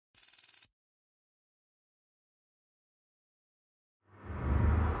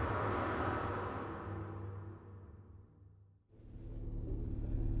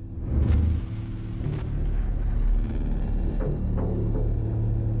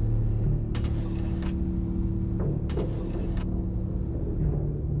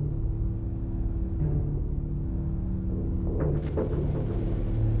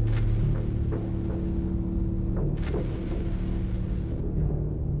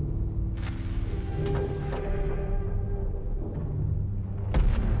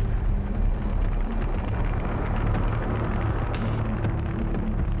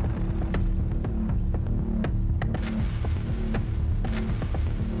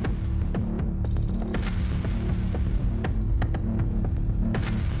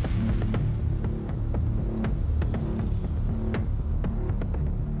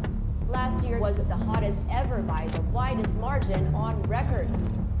hottest ever by the widest margin on record.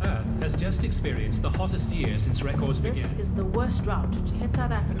 Earth has just experienced the hottest year since records began. This is the worst drought to hit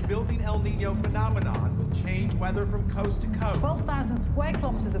South Africa. The building El Nino phenomenon will change weather from coast to coast. 12,000 square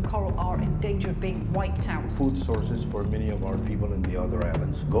kilometers of coral are in danger of being wiped out. Food sources for many of our people in the other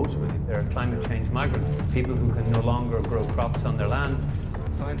islands goes with it. There are climate change migrants, people who can no longer grow crops on their land.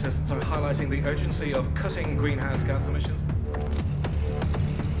 Scientists are highlighting the urgency of cutting greenhouse gas emissions.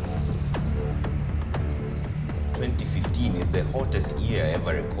 2015 is the hottest year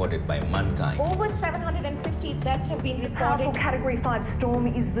ever recorded by mankind. Over 750 deaths have been reported. The powerful Category 5 storm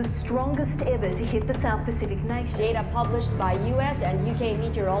is the strongest ever to hit the South Pacific nation. Data published by US and UK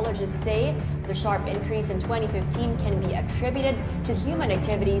meteorologists say the sharp increase in 2015 can be attributed to human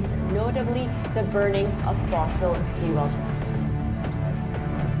activities, notably the burning of fossil fuels.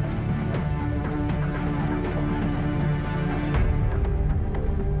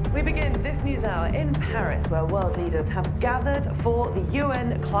 We begin this news hour in Paris, where world leaders have gathered for the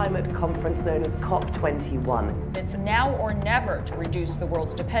UN climate conference known as COP21. It's now or never to reduce the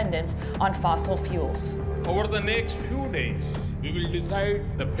world's dependence on fossil fuels. Over the next few days, we will decide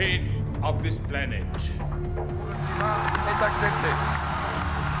the fate of this planet.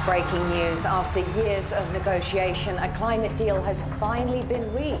 Breaking news: after years of negotiation, a climate deal has finally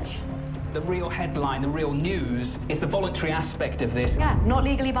been reached. The real headline, the real news, is the voluntary aspect of this. Yeah, not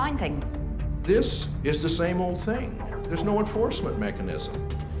legally binding. This is the same old thing. There's no enforcement mechanism.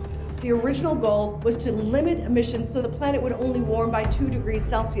 The original goal was to limit emissions so the planet would only warm by 2 degrees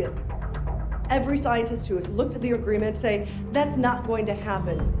Celsius. Every scientist who has looked at the agreement say that's not going to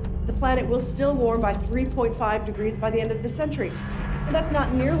happen. The planet will still warm by 3.5 degrees by the end of the century. And that's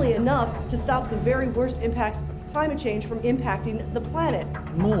not nearly enough to stop the very worst impacts of climate change from impacting the planet.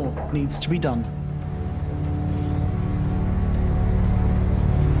 More needs to be done.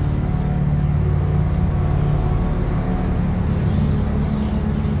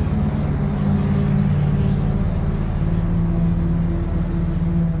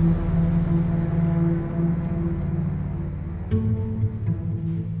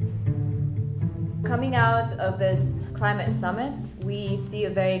 Coming out of this climate summit, we see a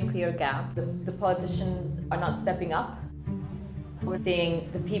very clear gap. The politicians are not stepping up. We're seeing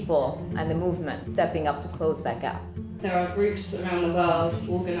the people and the movement stepping up to close that gap. There are groups around the world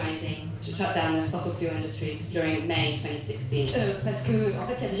organising to shut down the fossil fuel industry during May 2016.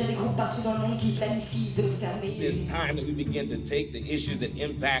 It's time that we begin to take the issues that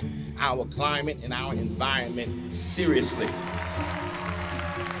impact our climate and our environment seriously.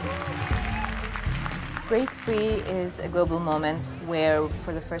 Break Free is a global moment where,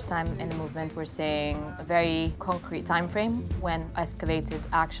 for the first time in the movement, we're seeing a very concrete time frame when escalated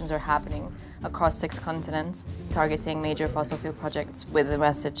actions are happening across 6 continents, targeting major fossil fuel projects with the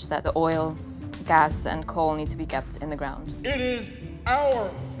message that the oil, gas, and coal need to be kept in the ground. It is our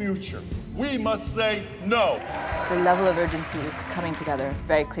future. We must say no. The level of urgency is coming together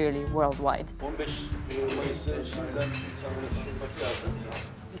very clearly worldwide.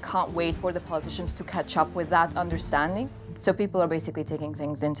 We can't wait for the politicians to catch up with that understanding. So people are basically taking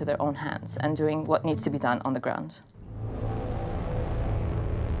things into their own hands and doing what needs to be done on the ground.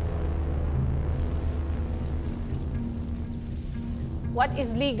 What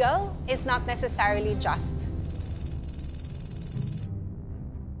is legal is not necessarily just.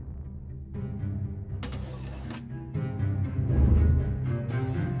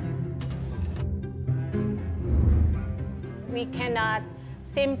 We cannot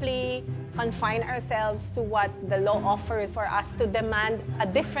simply confine ourselves to what the law offers for us to demand a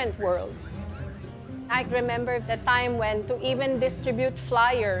different world. I remember the time when to even distribute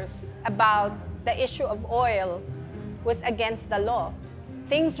flyers about the issue of oil was against the law.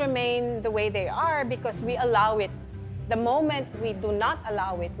 Things remain the way they are because we allow it. The moment we do not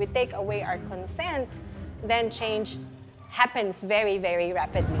allow it, we take away our consent, then change happens very, very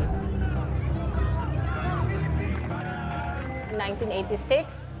rapidly. In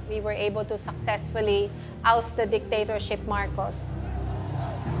 1986, we were able to successfully oust the dictatorship Marcos.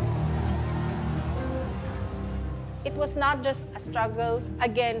 It was not just a struggle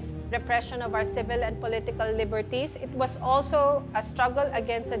against repression of our civil and political liberties. It was also a struggle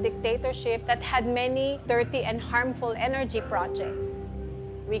against a dictatorship that had many dirty and harmful energy projects.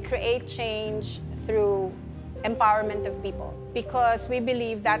 We create change through empowerment of people because we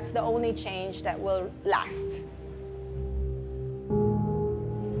believe that's the only change that will last.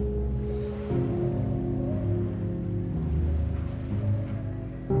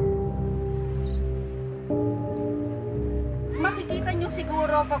 Makikita nyo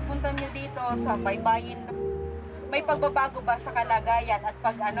siguro pagpunta nyo dito sa baybayin, may pagbabago ba sa kalagayan at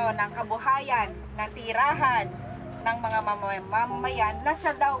ng kabuhayan ng tirahan ng mga mamamayan na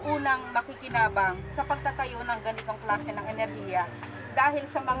siya daw unang makikinabang sa pagtatayo ng ganitong klase ng enerhiya dahil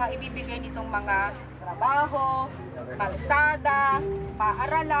sa mga ibibigay nitong mga trabaho, kalsada,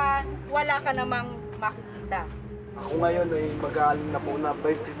 paaralan, wala ka namang makikita. Ako ngayon ay mag-aaling na po na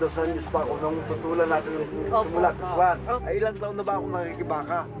 22 anyos pa ako nung tutulan natin ng simula kiswan. Ay ilang taon na ba ako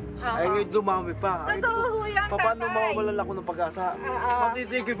nakikibaka? Ay ngayon dumami pa. Totoo yan, tatay. Paano mawawalan ako ng pag-asa?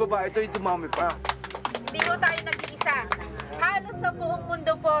 Matitigil pa ba? Ito'y dumami pa. Hindi po tayo nag-iisa. Halos sa buong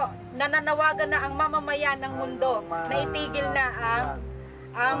mundo po, nananawagan na ang mamamayan ng mundo na itigil na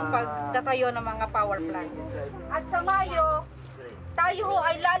ang pagtatayo ng mga power plant. At sa Mayo, tayo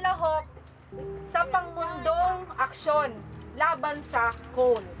ay lalahok sa pangmundong aksyon laban sa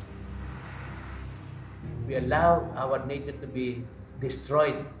coal. We allow our nature to be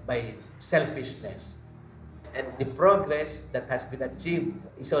destroyed by selfishness. And the progress that has been achieved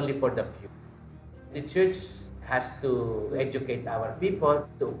is only for the few. The church has to educate our people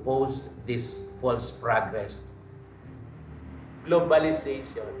to oppose this false progress.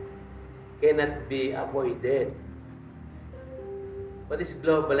 Globalization cannot be avoided. What is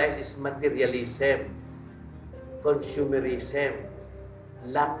globalized is materialism, consumerism,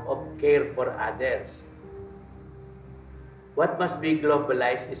 lack of care for others. What must be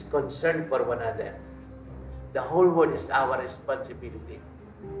globalized is concern for one another. The whole world is our responsibility.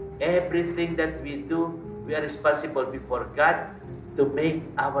 Everything that we do, we are responsible before God to make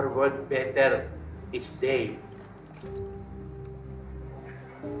our world better each day.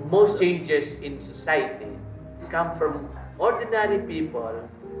 Most changes in society come from ordinary people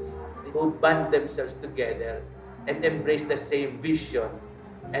who band themselves together and embrace the same vision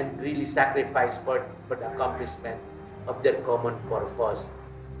and really sacrifice for the accomplishment of their common purpose.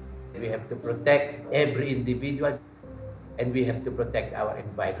 We have to protect every individual and we have to protect our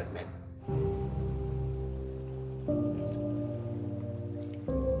environment.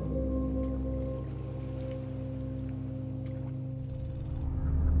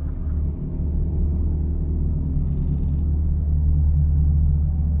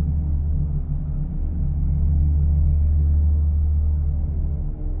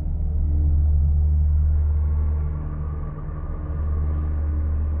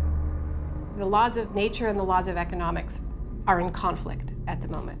 The laws of nature and the laws of economics are in conflict at the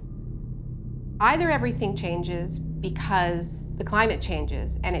moment. Either everything changes because the climate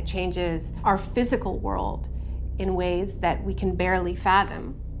changes and it changes our physical world in ways that we can barely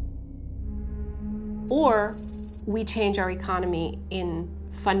fathom, or we change our economy in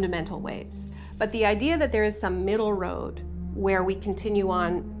fundamental ways. But the idea that there is some middle road where we continue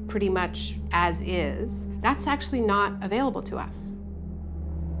on pretty much as is, that's actually not available to us.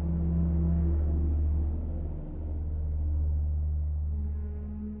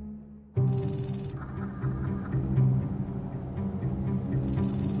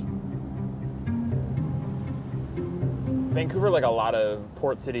 Vancouver, like a lot of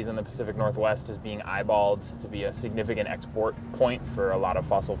port cities in the Pacific Northwest, is being eyeballed to be a significant export point for a lot of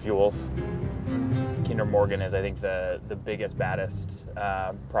fossil fuels. Kinder Morgan is, I think, the biggest, baddest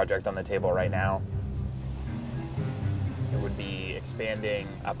project on the table right now. It would be expanding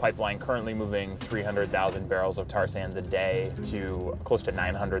a pipeline currently moving 300,000 barrels of tar sands a day to close to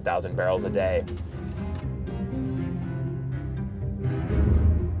 900,000 barrels a day.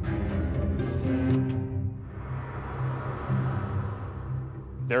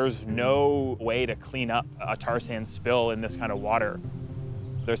 There's no way to clean up a tar sand spill in this kind of water.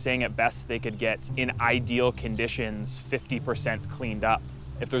 They're saying at best they could get, in ideal conditions, 50% cleaned up.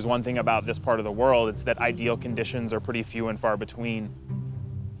 If there's one thing about this part of the world, it's that ideal conditions are pretty few and far between.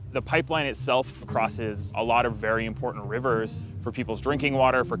 The pipeline itself crosses a lot of very important rivers for people's drinking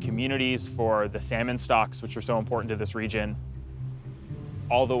water, for communities, for the salmon stocks, which are so important to this region,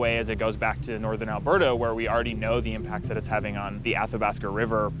 all the way as it goes back to northern Alberta, where we already know the impacts that it's having on the Athabasca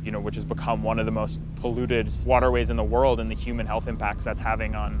River, which has become one of the most polluted waterways in the world, and the human health impacts that's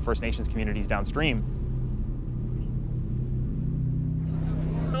having on First Nations communities downstream.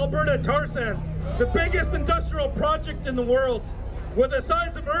 Alberta tar sands, the biggest industrial project in the world, where the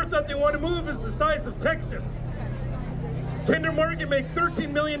size of Earth that they want to move is the size of Texas. Kinder Morgan make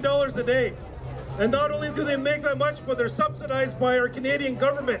 $13 million a day. And not only do they make that much, but they're subsidized by our Canadian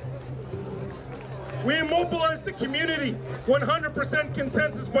government. We immobilized the community, 100%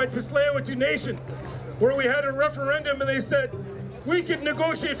 consensus by Suliteanu Nation, where we had a referendum and they said, we could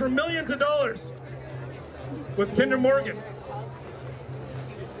negotiate for millions of dollars with Kinder Morgan.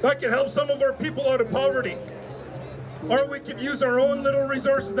 That could help some of our people out of poverty. Or we could use our own little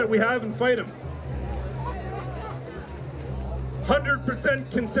resources that we have and fight them.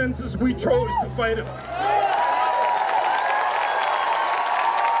 100% consensus, we chose to fight it.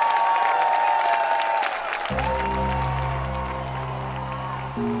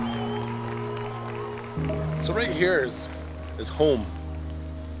 So right here is home.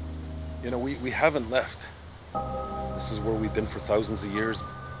 You know, we haven't left. This is where we've been for thousands of years.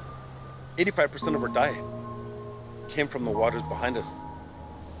 85% of our diet came from the waters behind us.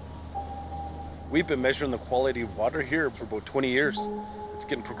 We've been measuring the quality of water here for about 20 years. It's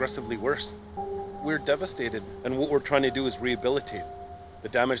getting progressively worse. We're devastated, and what we're trying to do is rehabilitate the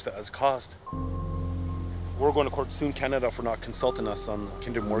damage that has caused. We're going to court soon, Canada, for not consulting us on the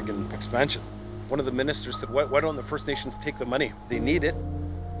Kinder Morgan expansion. One of the ministers said, why don't the First Nations take the money? They need it.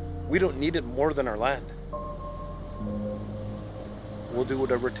 We don't need it more than our land. We'll do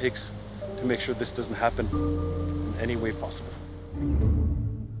whatever it takes to make sure this doesn't happen in any way possible.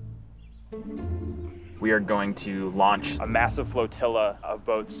 We are going to launch a massive flotilla of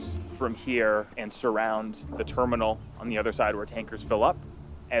boats from here and surround the terminal on the other side where tankers fill up,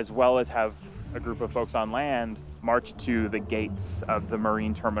 as well as have a group of folks on land march to the gates of the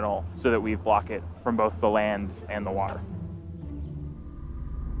marine terminal so that we block it from both the land and the water.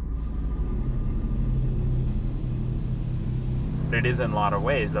 It is in a lot of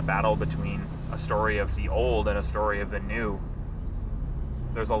ways a battle between a story of the old and a story of the new.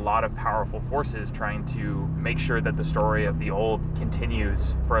 There's a lot of powerful forces trying to make sure that the story of the old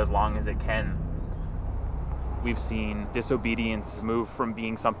continues for as long as it can. We've seen disobedience move from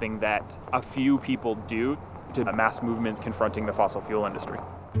being something that a few people do to a mass movement confronting the fossil fuel industry.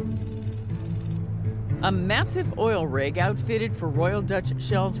 A massive oil rig outfitted for Royal Dutch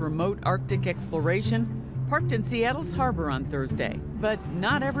Shell's remote Arctic exploration parked in Seattle's harbor on Thursday, but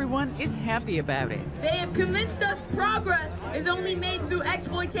not everyone is happy about it. They have convinced us progress is only made through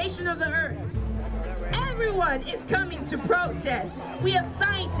exploitation of the earth. Everyone is coming to protest. We have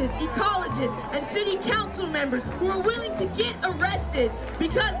scientists, ecologists, and city council members who are willing to get arrested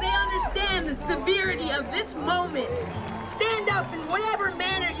because they understand the severity of this moment. Stand up in whatever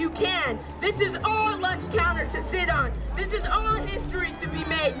manner you can. This is our lunch counter to sit on. This is our history to be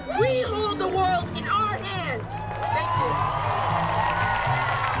made. We hold the world in our hands. Thank you.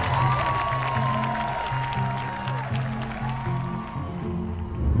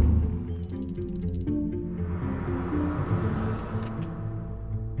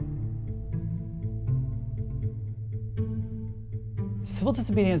 Civil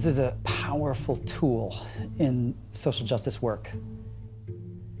disobedience is a powerful tool in social justice work.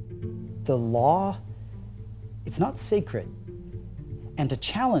 The law, it's not sacred, and to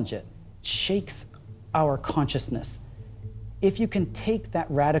challenge it shakes our consciousness. If you can take that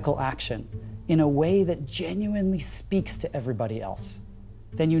radical action in a way that genuinely speaks to everybody else,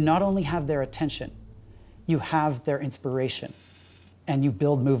 then you not only have their attention, you have their inspiration, and you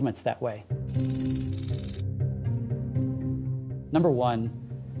build movements that way. Number one,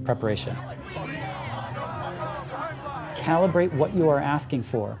 preparation. Calibrate what you are asking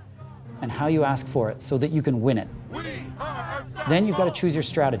for and how you ask for it so that you can win it. Then you've got to choose your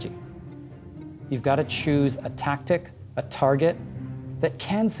strategy. You've got to choose a tactic, a target that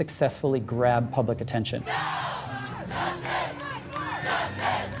can successfully grab public attention.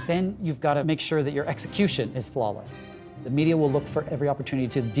 Then you've got to make sure that your execution is flawless. The media will look for every opportunity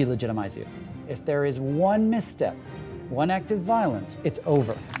to delegitimize you. If there is one misstep, one act of violence, it's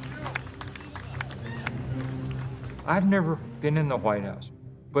over. I've never been in the White House,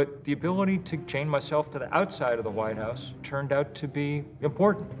 but the ability to chain myself to the outside of the White House turned out to be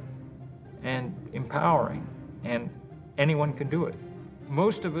important and empowering, and anyone can do it.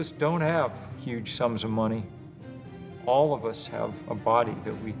 Most of us don't have huge sums of money. All of us have a body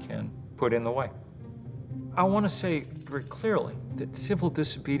that we can put in the way. I want to say very clearly that civil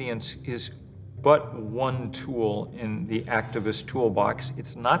disobedience is but one tool in the activist toolbox.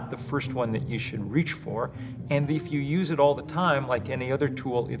 It's not the first one that you should reach for, and if you use it all the time, like any other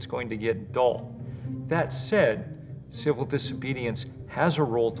tool, it's going to get dull. That said, civil disobedience has a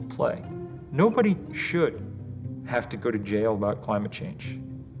role to play. Nobody should have to go to jail about climate change.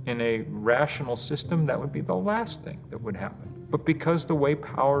 In a rational system, that would be the last thing that would happen. But because the way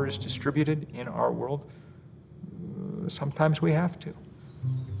power is distributed in our world, sometimes we have to.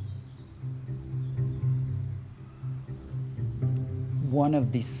 One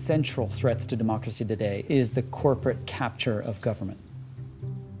of the central threats to democracy today is the corporate capture of government.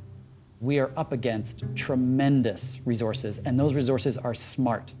 We are up against tremendous resources, and those resources are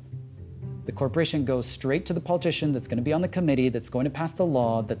smart. The corporation goes straight to the politician that's going to be on the committee that's going to pass the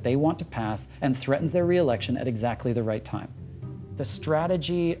law that they want to pass and threatens their re-election at exactly the right time. The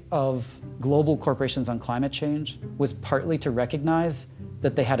strategy of global corporations on climate change was partly to recognize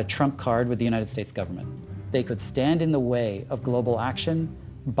that they had a trump card with the United States government. They could stand in the way of global action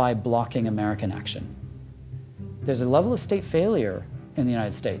by blocking American action. There's a level of state failure in the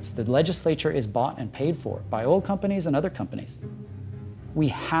United States. The legislature is bought and paid for by oil companies and other companies. We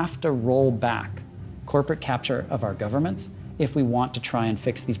have to roll back corporate capture of our governments if we want to try and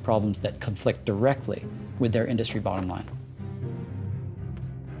fix these problems that conflict directly with their industry bottom line.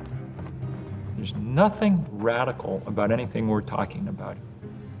 There's nothing radical about anything we're talking about.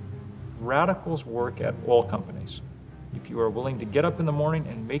 Radicals work at oil companies. If you are willing to get up in the morning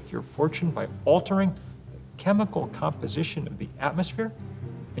and make your fortune by altering the chemical composition of the atmosphere,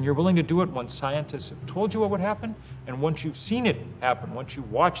 and you're willing to do it once scientists have told you what would happen, and once you've seen it happen, once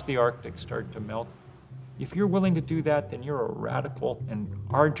you've watched the Arctic start to melt, if you're willing to do that, then you're a radical, and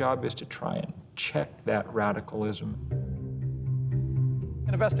our job is to try and check that radicalism.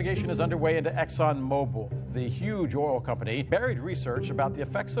 An investigation is underway into ExxonMobil. The huge oil company buried research about the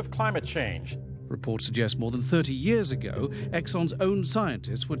effects of climate change. Reports suggest more than 30 years ago, Exxon's own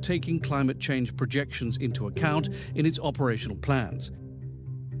scientists were taking climate change projections into account in its operational plans.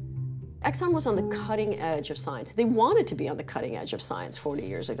 Exxon was on the cutting edge of science. They wanted to be on the cutting edge of science 40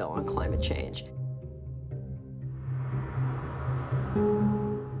 years ago on climate change.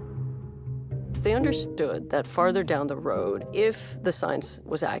 They understood that farther down the road, if the science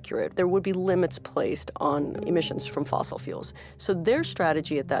was accurate, there would be limits placed on emissions from fossil fuels. So their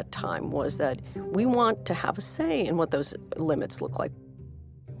strategy at that time was that we want to have a say in what those limits look like.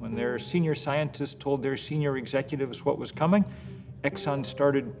 When their senior scientists told their senior executives what was coming, Exxon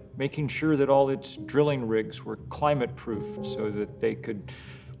started making sure that all its drilling rigs were climate-proof so that they could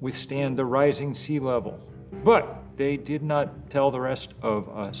withstand the rising sea level. But they did not tell the rest of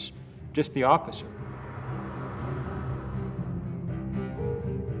us. Just the opposite.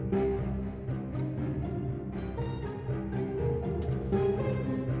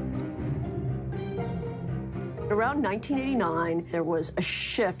 Around 1989, there was a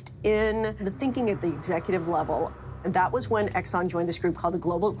shift in the thinking at the executive level. And that was when Exxon joined this group called the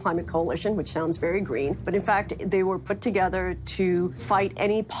Global Climate Coalition, which sounds very green. But in fact, they were put together to fight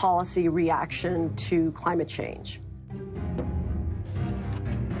any policy reaction to climate change.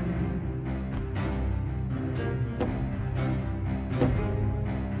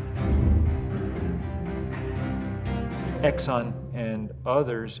 Exxon and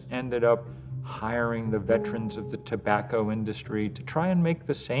others ended up hiring the veterans of the tobacco industry to try and make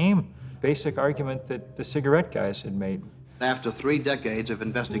the same basic argument that the cigarette guys had made. After 3 decades of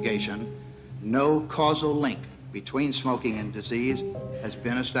investigation, no causal link between smoking and disease has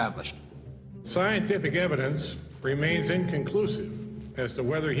been established. Scientific evidence remains inconclusive as to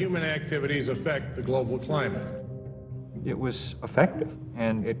whether human activities affect the global climate. It was effective,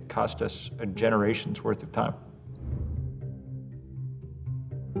 and it cost us a generation's worth of time.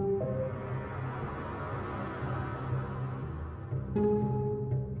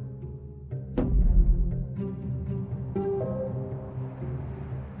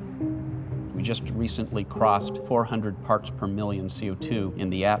 We just recently crossed 400 parts per million CO2 in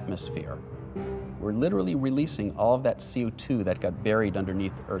the atmosphere. We're literally releasing all of that CO2 that got buried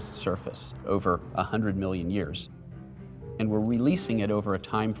underneath Earth's surface over 100 million years. And we're releasing it over a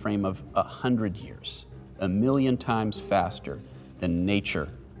time frame of 100 years, 1 million times faster than nature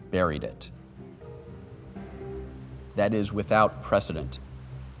buried it. That is without precedent.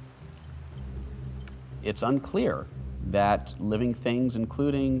 It's unclear that living things,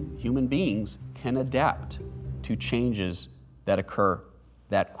 including human beings, can adapt to changes that occur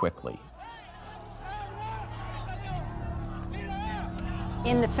that quickly.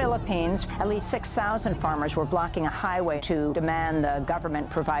 In the Philippines, at least 6,000 farmers were blocking a highway to demand the government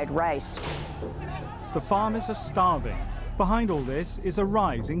provide rice. The farmers are starving. Behind all this is a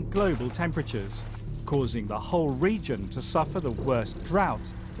rise in global temperatures, causing the whole region to suffer the worst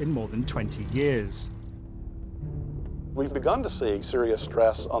drought in more than 20 years. We've begun to see serious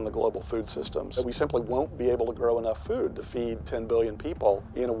stress on the global food systems. We simply won't be able to grow enough food to feed 10 billion people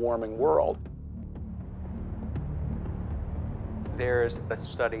in a warming world. There's a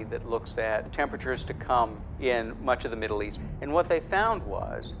study that looks at temperatures to come in much of the Middle East. And what they found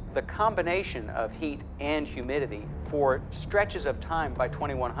was the combination of heat and humidity for stretches of time by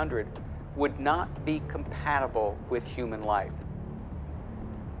 2100 would not be compatible with human life.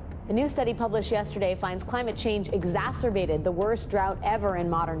 A new study published yesterday finds climate change exacerbated the worst drought ever in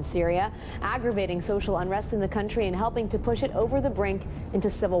modern Syria, aggravating social unrest in the country and helping to push it over the brink into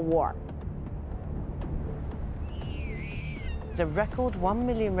civil war. A record 1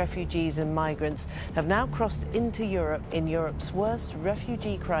 million refugees and migrants have now crossed into Europe in Europe's worst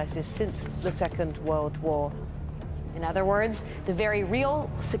refugee crisis since the Second World War. In other words, the very real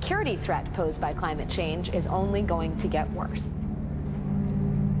security threat posed by climate change is only going to get worse.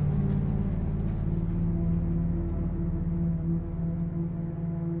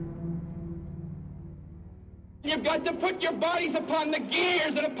 You've got to put your bodies upon the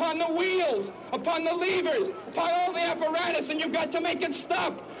gears and upon the wheels, upon the levers, upon all the apparatus, and you've got to make it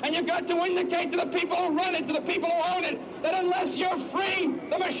stop. And you've got to indicate to the people who run it, to the people who own it, that unless you're free,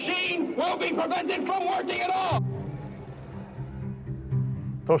 the machine will be prevented from working at all.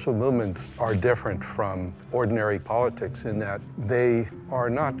 Social movements are different from ordinary politics in that they are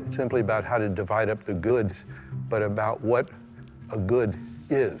not simply about how to divide up the goods, but about what a good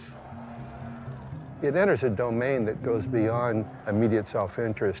is. It enters a domain that goes beyond immediate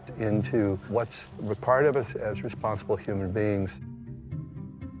self-interest into what's required of us as responsible human beings.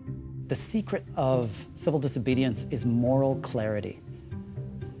 The secret of civil disobedience is moral clarity.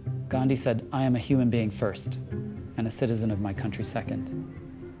 Gandhi said, "I am a human being first, and a citizen of my country second."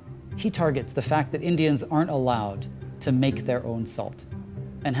 He targets the fact that Indians aren't allowed to make their own salt,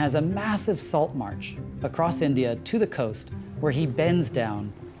 and has a massive salt march across India to the coast where he bends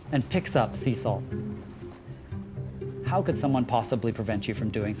down and picks up sea salt. How could someone possibly prevent you from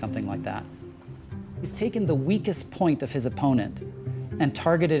doing something like that? He's taken the weakest point of his opponent and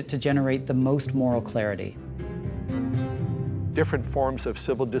targeted it to generate the most moral clarity. Different forms of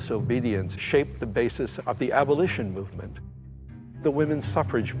civil disobedience shaped the basis of the abolition movement, the women's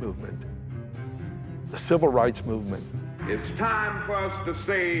suffrage movement, the civil rights movement. It's time for us to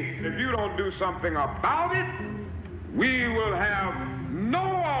say, if you don't do something about it, we will have no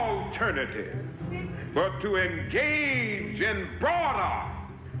alternative but to engage in broader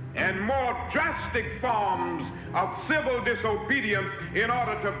and more drastic forms of civil disobedience in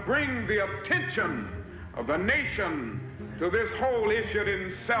order to bring the attention of the nation to this whole issue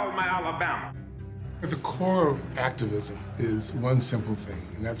in Selma, Alabama. At the core of activism is one simple thing,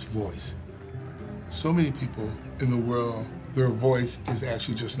 and that's voice. So many people in the world, their voice is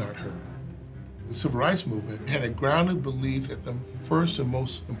actually just not heard. The civil rights movement had a grounded belief that the first and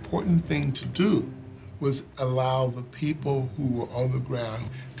most important thing to do was allow the people who were on the ground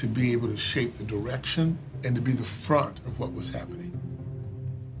to be able to shape the direction and to be the front of what was happening.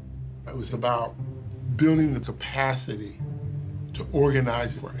 It was about building the capacity to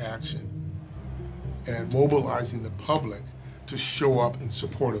organize for action and mobilizing the public to show up in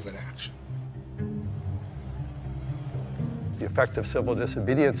support of an action. The effect of civil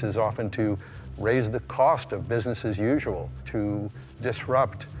disobedience is often to raise the cost of business as usual, to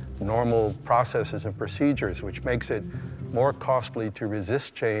disrupt normal processes and procedures, which makes it more costly to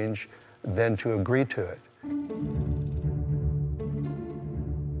resist change than to agree to it.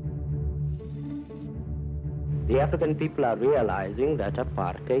 The African people are realizing that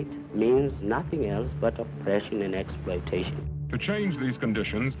apartheid means nothing else but oppression and exploitation. To change these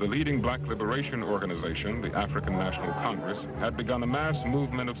conditions, the leading black liberation organization, the African National Congress, had begun a mass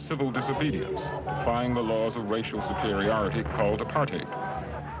movement of civil disobedience, defying the laws of racial superiority called apartheid.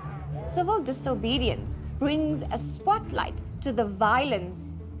 Civil disobedience brings a spotlight to the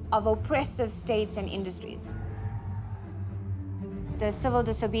violence of oppressive states and industries. The civil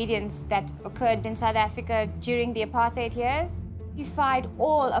disobedience that occurred in South Africa during the apartheid years defied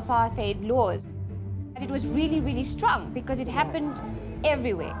all apartheid laws. It was really, really strong because it happened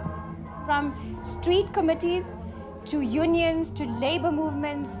everywhere. From street committees to unions to labor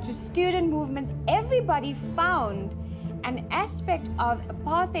movements to student movements, everybody found an aspect of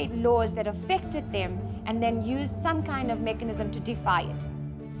apartheid laws that affected them and then used some kind of mechanism to defy it.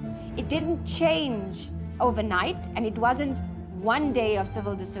 It didn't change overnight, and it wasn't one day of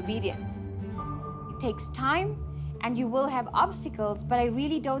civil disobedience. It takes time, and you will have obstacles, but I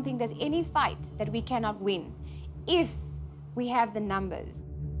really don't think there's any fight that we cannot win if we have the numbers.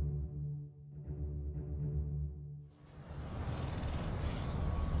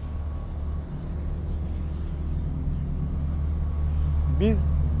 Biz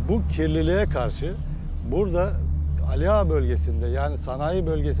bu kirliliğe karşı burada Ali Ağa bölgesinde, yani sanayi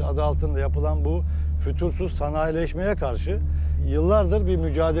bölgesi adı altında yapılan bu fütursuz sanayileşmeye karşı yıllardır bir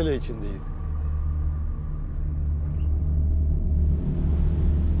mücadele içindeyiz.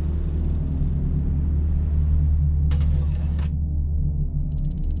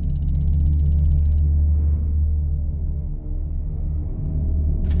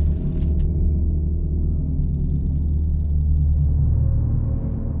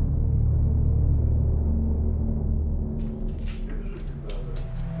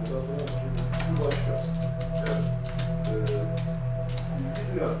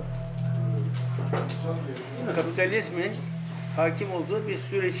 Kapitalizmin hakim olduğu bir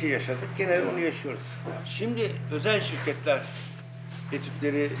süreci yaşadık. Genelde onu yaşıyoruz. Şimdi özel şirketler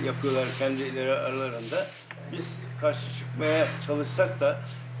etütleri yapıyorlar kendileri aralarında. Biz karşı çıkmaya çalışsak da,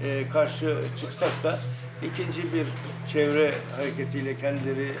 karşı çıksak da ikinci bir çevre hareketiyle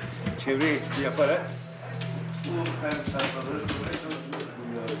kendileri çevre etütü yaparak bu sayfaları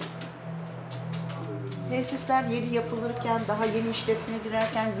tesisler yeni yapılırken, daha yeni işletmeye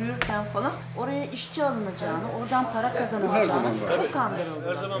girerken, büyürken falan oraya işçi alınacağını, oradan para kazanılacağını çok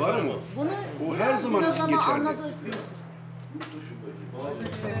kandırıldılar. Her zaman var mı? Bunu bu her zaman biraz ama geçerli. anladı.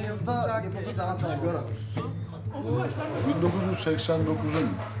 1989'un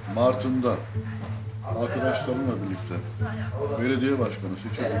Mart'ında arkadaşlarımla birlikte belediye başkanı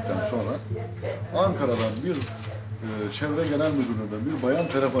seçildikten sonra Ankara'dan bir çevre genel müdürlüğünden bir bayan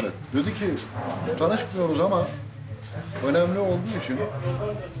telefon etti. Dedi ki tanışmıyoruz ama önemli olduğu için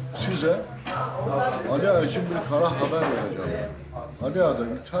size Ali Ağa için bir kara haber vereceğim. Ali Ağa'da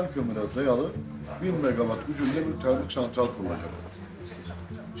ithal kömüre dayalı 1 megawatt gücünde bir termik santral kurulacak.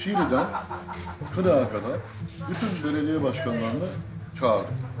 Şili'den Kınağa kadar bütün belediye başkanlarını çağırdık.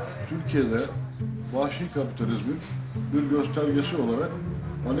 Türkiye'de vahşi kapitalizmin bir göstergesi olarak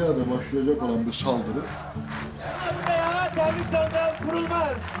Ali Ağa'da başlayacak olan bir saldırı. Termik santral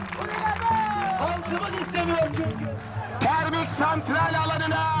kurulmaz. Halkımız istemiyor çünkü. Termik santral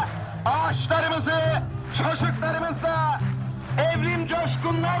alanına ağaçlarımızı, çocuklarımızla, evrim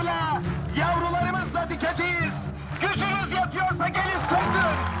coşkunlarla, yavrularımızla dikeceğiz. Gücünüz yetiyorsa gelin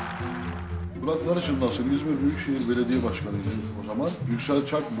söndürün. Kulakları çınlasın İzmir Büyükşehir Belediye Başkanı'ydı o zaman. Yüksel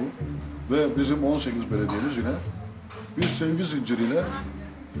Çakbu ve bizim 18 belediyemiz yine bir sevgi zinciriyle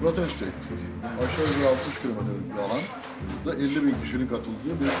protesto ettik. Aşağı yukarı 60 kilometrelik bir alan da 50 bin kişinin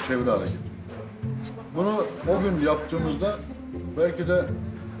katıldığı bir çevre hareketi. Bunu o gün yaptığımızda belki de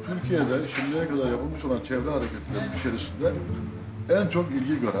Türkiye'de şimdiye kadar yapılmış olan çevre hareketlerinin içerisinde en çok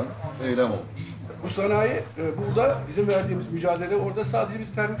ilgi gören eylem oldu. Bu sanayi burada bizim verdiğimiz mücadele orada sadece bir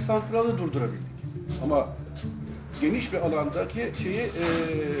termik santralı durdurabildik. Ama geniş bir alandaki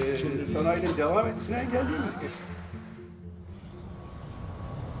sanayinin devam etmesini engelleyemedik.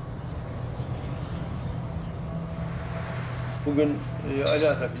 Bugün Ali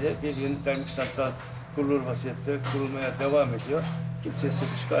Ağa'da bile bir yeni termik santral kurulur vaziyette kurulmaya devam ediyor. Kimse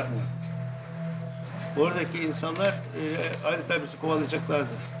sesi çıkarmıyor. Oradaki insanlar adeta bizi kovalayacaklardı.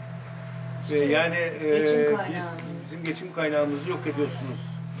 Yani bizim geçim kaynağımızı yok ediyorsunuz.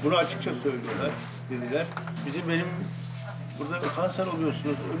 Bunu açıkça söylüyorlar dediler. Benim burada kanser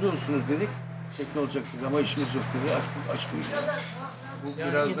oluyorsunuz, ölüyorsunuz dedik. Ne olacak dedi ama işimiz yok dedi. Aç buyuruyorlar.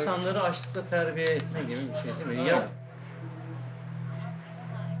 Yani biraz insanları açlıkla terbiye etme gibi bir şey değil mi? Ya.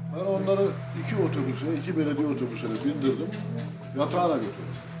 Ben onları iki belediye otobüsüne bindirdim, yatağına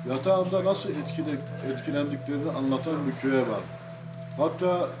götürdüm. Yatağında nasıl etkilendiklerini anlatan bir köye var.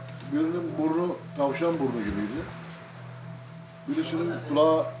 Hatta birinin burnu tavşan burnu gibiydi. Birisinin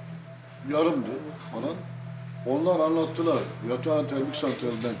kulağı yarımdı falan. Onlar anlattılar. Yatağın termik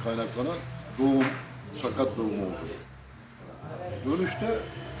santralinden kaynaklanan doğum, sakat doğum oldu. Dönüşte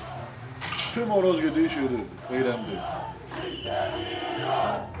tüm horoz yediği şeydi, eylemdi.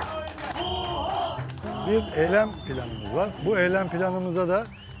 Bir eylem planımız var. Bu eylem planımıza da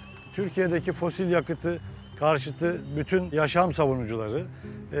Türkiye'deki fosil yakıtı karşıtı bütün yaşam savunucuları,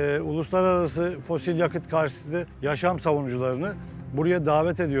 uluslararası fosil yakıt karşıtı yaşam savunucularını buraya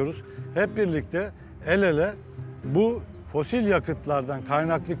davet ediyoruz. Hep birlikte el ele bu fosil yakıtlardan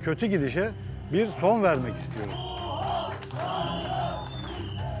kaynaklı kötü gidişe bir son vermek istiyoruz.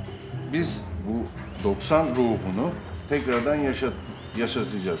 Biz bu 90 ruhunu tekrardan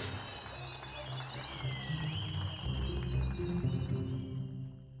yaşatacağız.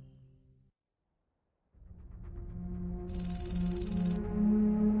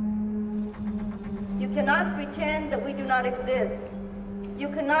 You cannot pretend that we do not exist. You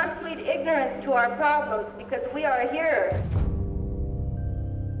cannot plead ignorance to our problems because we are here.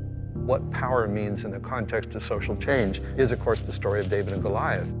 What power means in the context of social change is, of course, the story of David and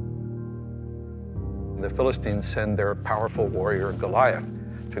Goliath. The Philistines send their powerful warrior Goliath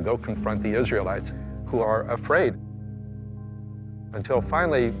to go confront the Israelites, who are afraid. Until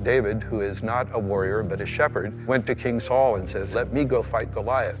finally, David, who is not a warrior but a shepherd, went to King Saul and says, "Let me go fight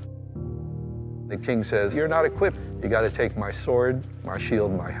Goliath." The king says, "You're not equipped. You got to take my sword, my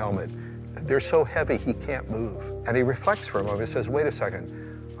shield, my helmet. They're so heavy he can't move." And he reflects for a moment and says, "Wait a second.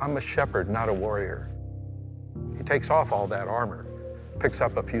 I'm a shepherd, not a warrior." He takes off all that armor, picks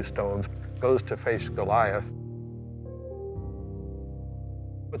up a few stones, goes to face Goliath.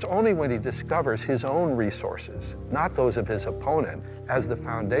 It's only when he discovers his own resources, not those of his opponent, as the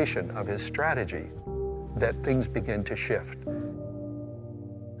foundation of his strategy, that things begin to shift.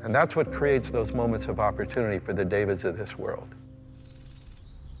 And that's what creates those moments of opportunity for the Davids of this world.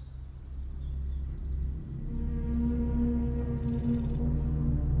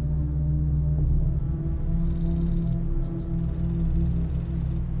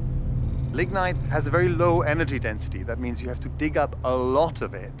 Lignite has a very low energy density. That means you have to dig up a lot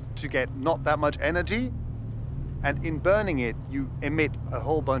of it to get not that much energy. And in burning it, you emit a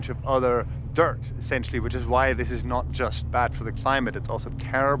whole bunch of other dirt, essentially, which is why this is not just bad for the climate, it's also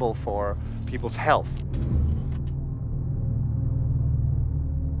terrible for people's health.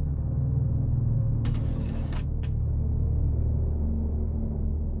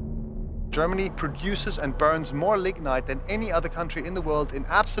 Germany produces and burns more lignite than any other country in the world in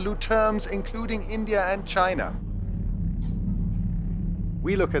absolute terms, including India and China.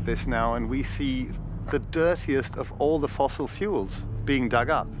 We look at this now and we see the dirtiest of all the fossil fuels being dug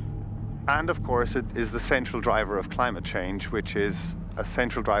up. And of course, it is the central driver of climate change, which is a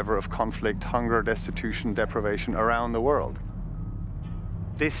central driver of conflict, hunger, destitution, deprivation around the world.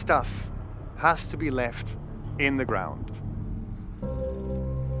 This stuff has to be left in the ground.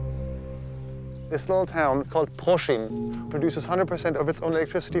 This little town called Proschim produces 100% of its own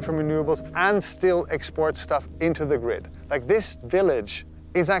electricity from renewables and still exports stuff into the grid. Like, this village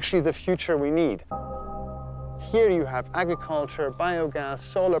is actually the future we need. Here you have agriculture, biogas,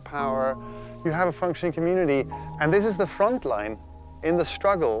 solar power, you have a functioning community, and this is the front line in the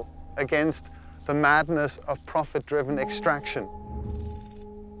struggle against the madness of profit-driven extraction.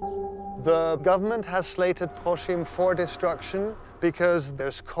 The government has slated Proschim for destruction because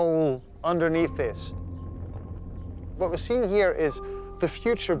there's coal underneath this. What we're seeing here is the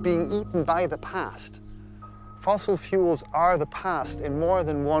future being eaten by the past. Fossil fuels are the past in more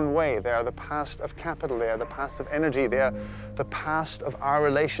than one way. They are the past of capital, they are the past of energy, they are the past of our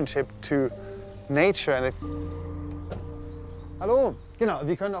relationship to nature. And Hallo, genau,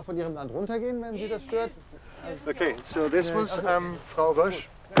 wir können auch von Ihrem Land runtergehen, wenn Sie das stört. Okay, so this was Frau Roche,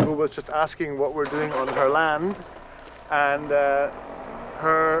 who was just asking what we're doing on her land. And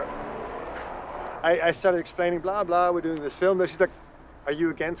I started explaining, blah, blah, we're doing this film. Then she's like, are you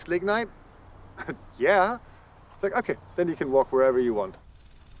against lignite? Yeah. It's like, okay, then you can walk wherever you want.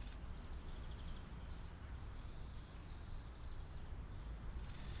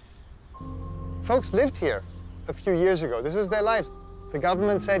 Folks lived here a few years ago. This was their lives. The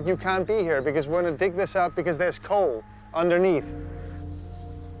government said, you can't be here because we're going to dig this up because there's coal underneath.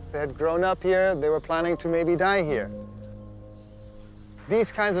 They had grown up here. They were planning to maybe die here.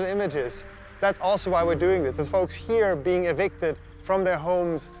 These kinds of images, that's also why we're doing this. There's folks here being evicted from their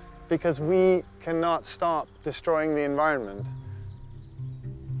homes because we cannot stop destroying the environment.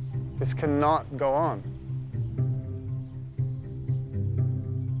 This cannot go on.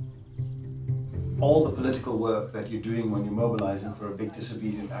 All the political work that you're doing when you're mobilizing for a big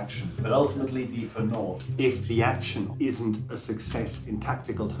disobedient action will ultimately be for naught if the action isn't a success in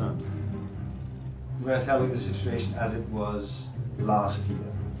tactical terms. I'm going to tell you the situation as it was last year.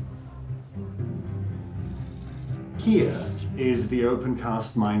 Here is the open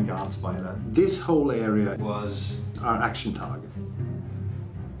cast mine guards Valda. This whole area was our action target.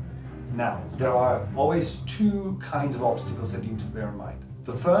 Now, there are always two kinds of obstacles that you need to bear in mind.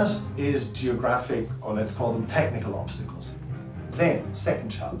 The first is geographic, or let's call them technical obstacles. Then, second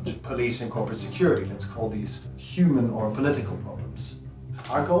challenge, police and corporate security. Let's call these human or political problems.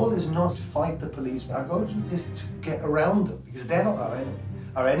 Our goal is not to fight the police, our goal is to get around them, because they're not our enemy.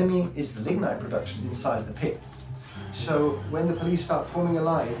 Our enemy is the lignite production inside the pit. So when the police start forming a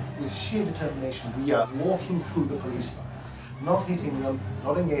line, with sheer determination, we are walking through the police lines, not hitting them,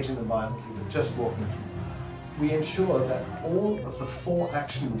 not engaging them violently, but just walking through. We ensure that all of the 4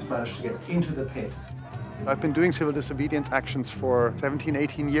 action groups manage to get into the pit. I've been doing civil disobedience actions for 17,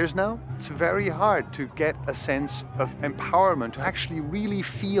 18 years now. It's very hard to get a sense of empowerment, to actually really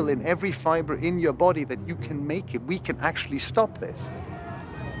feel in every fiber in your body that you can make it. We can actually stop this.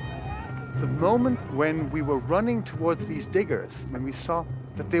 The moment when we were running towards these diggers and we saw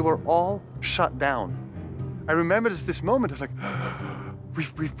that they were all shut down, I remember this moment of like,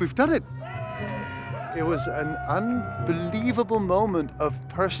 we've done it. It was an unbelievable moment of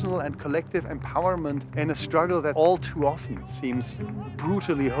personal and collective empowerment in a struggle that all too often seems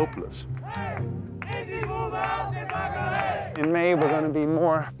brutally hopeless. In May, we're going to be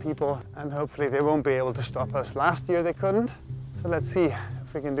more people, and hopefully they won't be able to stop us. Last year they couldn't, so let's see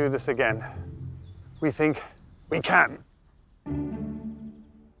if we can do this again. We think we can.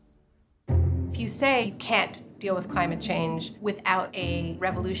 If you say you can't deal with climate change without a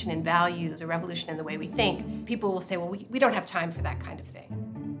revolution in values, a revolution in the way we think, people will say, well, we don't have time for that kind of thing.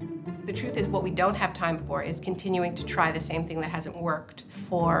 The truth is what we don't have time for is continuing to try the same thing that hasn't worked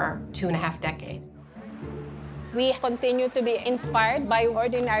for 2.5 decades. We continue to be inspired by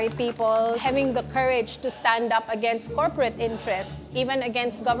ordinary people having the courage to stand up against corporate interests, even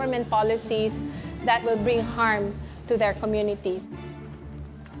against government policies that will bring harm to their communities.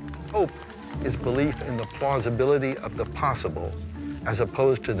 Hope is belief in the plausibility of the possible as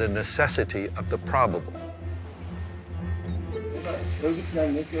opposed to the necessity of the probable.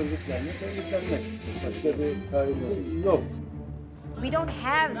 We don't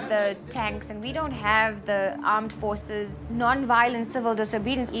have the tanks and we don't have the armed forces. Non-violent civil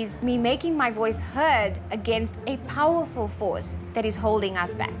disobedience is me making my voice heard against a powerful force that is holding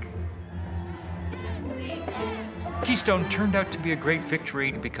us back. Keystone turned out to be a great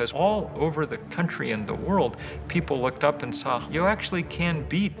victory because all over the country and the world, people looked up and saw, you actually can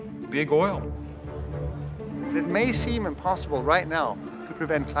beat big oil. It may seem impossible right now to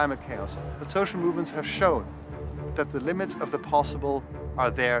prevent climate chaos, but social movements have shown that the limits of the possible are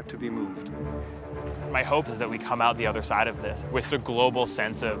there to be moved. My hope is that we come out the other side of this with the global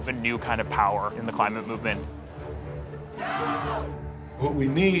sense of a new kind of power in the climate movement. What we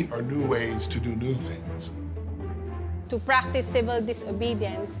need are new ways to do new things. To practice civil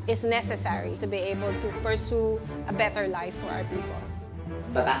disobedience is necessary to be able to pursue a better life for our people.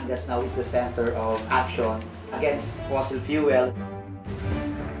 Batangas now is the center of action against fossil fuel.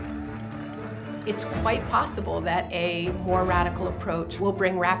 It's quite possible that a more radical approach will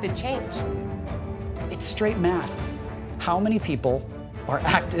bring rapid change. It's straight math. How many people are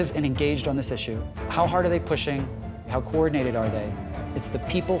active and engaged on this issue? How hard are they pushing? How coordinated are they? It's the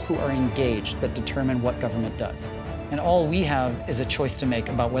people who are engaged that determine what government does. And all we have is a choice to make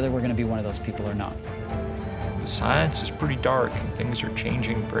about whether we're going to be one of those people or not. The science is pretty dark and things are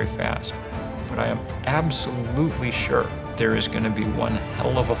changing very fast. But I am absolutely sure there is going to be one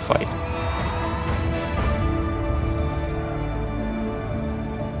hell of a fight